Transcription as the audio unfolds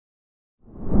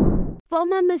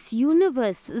Former Miss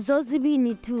Universe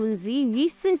Zozibini Tunzi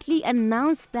recently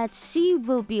announced that she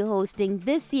will be hosting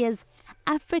this year's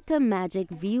Africa Magic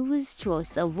Viewers'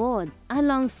 Choice Awards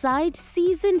alongside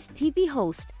seasoned TV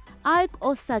host Ike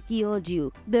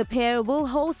Osakioju. The pair will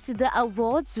host the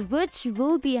awards, which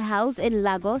will be held in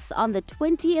Lagos on the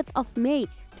 20th of May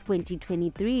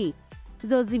 2023.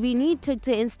 Zozibini took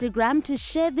to Instagram to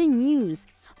share the news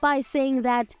by saying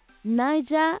that,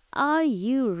 "Naija, are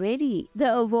you ready?"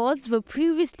 The awards were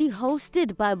previously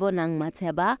hosted by Bonang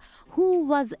Mateba, who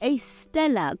was a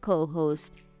stellar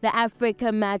co-host. The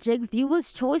Africa Magic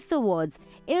Viewers' Choice Awards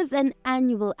is an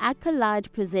annual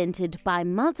accolade presented by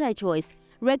MultiChoice,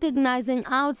 recognizing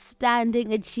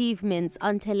outstanding achievements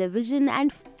on television,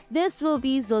 and this will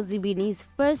be Zozibini's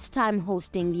first time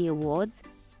hosting the awards.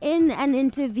 In an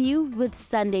interview with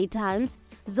Sunday Times,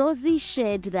 Zozi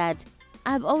shared that,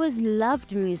 "I've always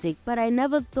loved music, but I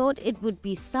never thought it would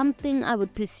be something I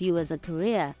would pursue as a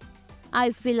career.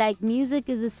 I feel like music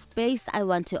is a space I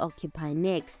want to occupy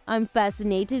next. I'm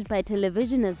fascinated by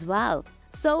television as well,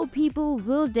 so people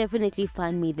will definitely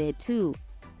find me there too.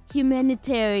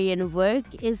 Humanitarian work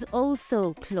is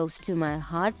also close to my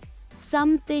heart,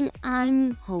 something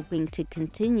I'm hoping to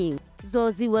continue."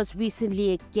 Zozi was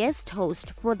recently a guest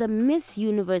host for the Miss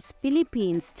Universe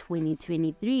Philippines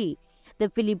 2023. The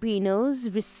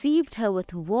Filipinos received her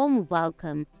with warm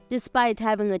welcome. Despite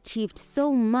having achieved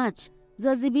so much,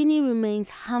 Zozibini remains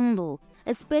humble,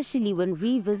 especially when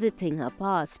revisiting her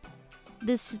past.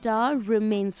 The star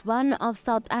remains one of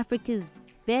South Africa's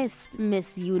best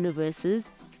Miss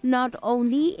Universes. Not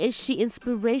only is she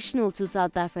inspirational to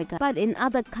South Africa, but in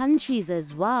other countries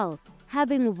as well.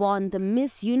 Having won the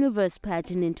Miss Universe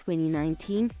pageant in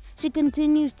 2019, she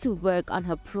continues to work on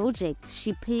her projects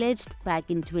she pledged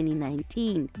back in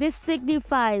 2019. This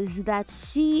signifies that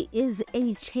she is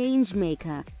a change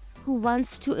maker who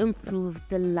wants to improve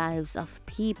the lives of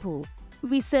people.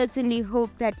 We certainly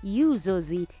hope that you,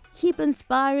 Zozi, keep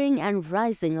inspiring and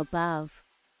rising above.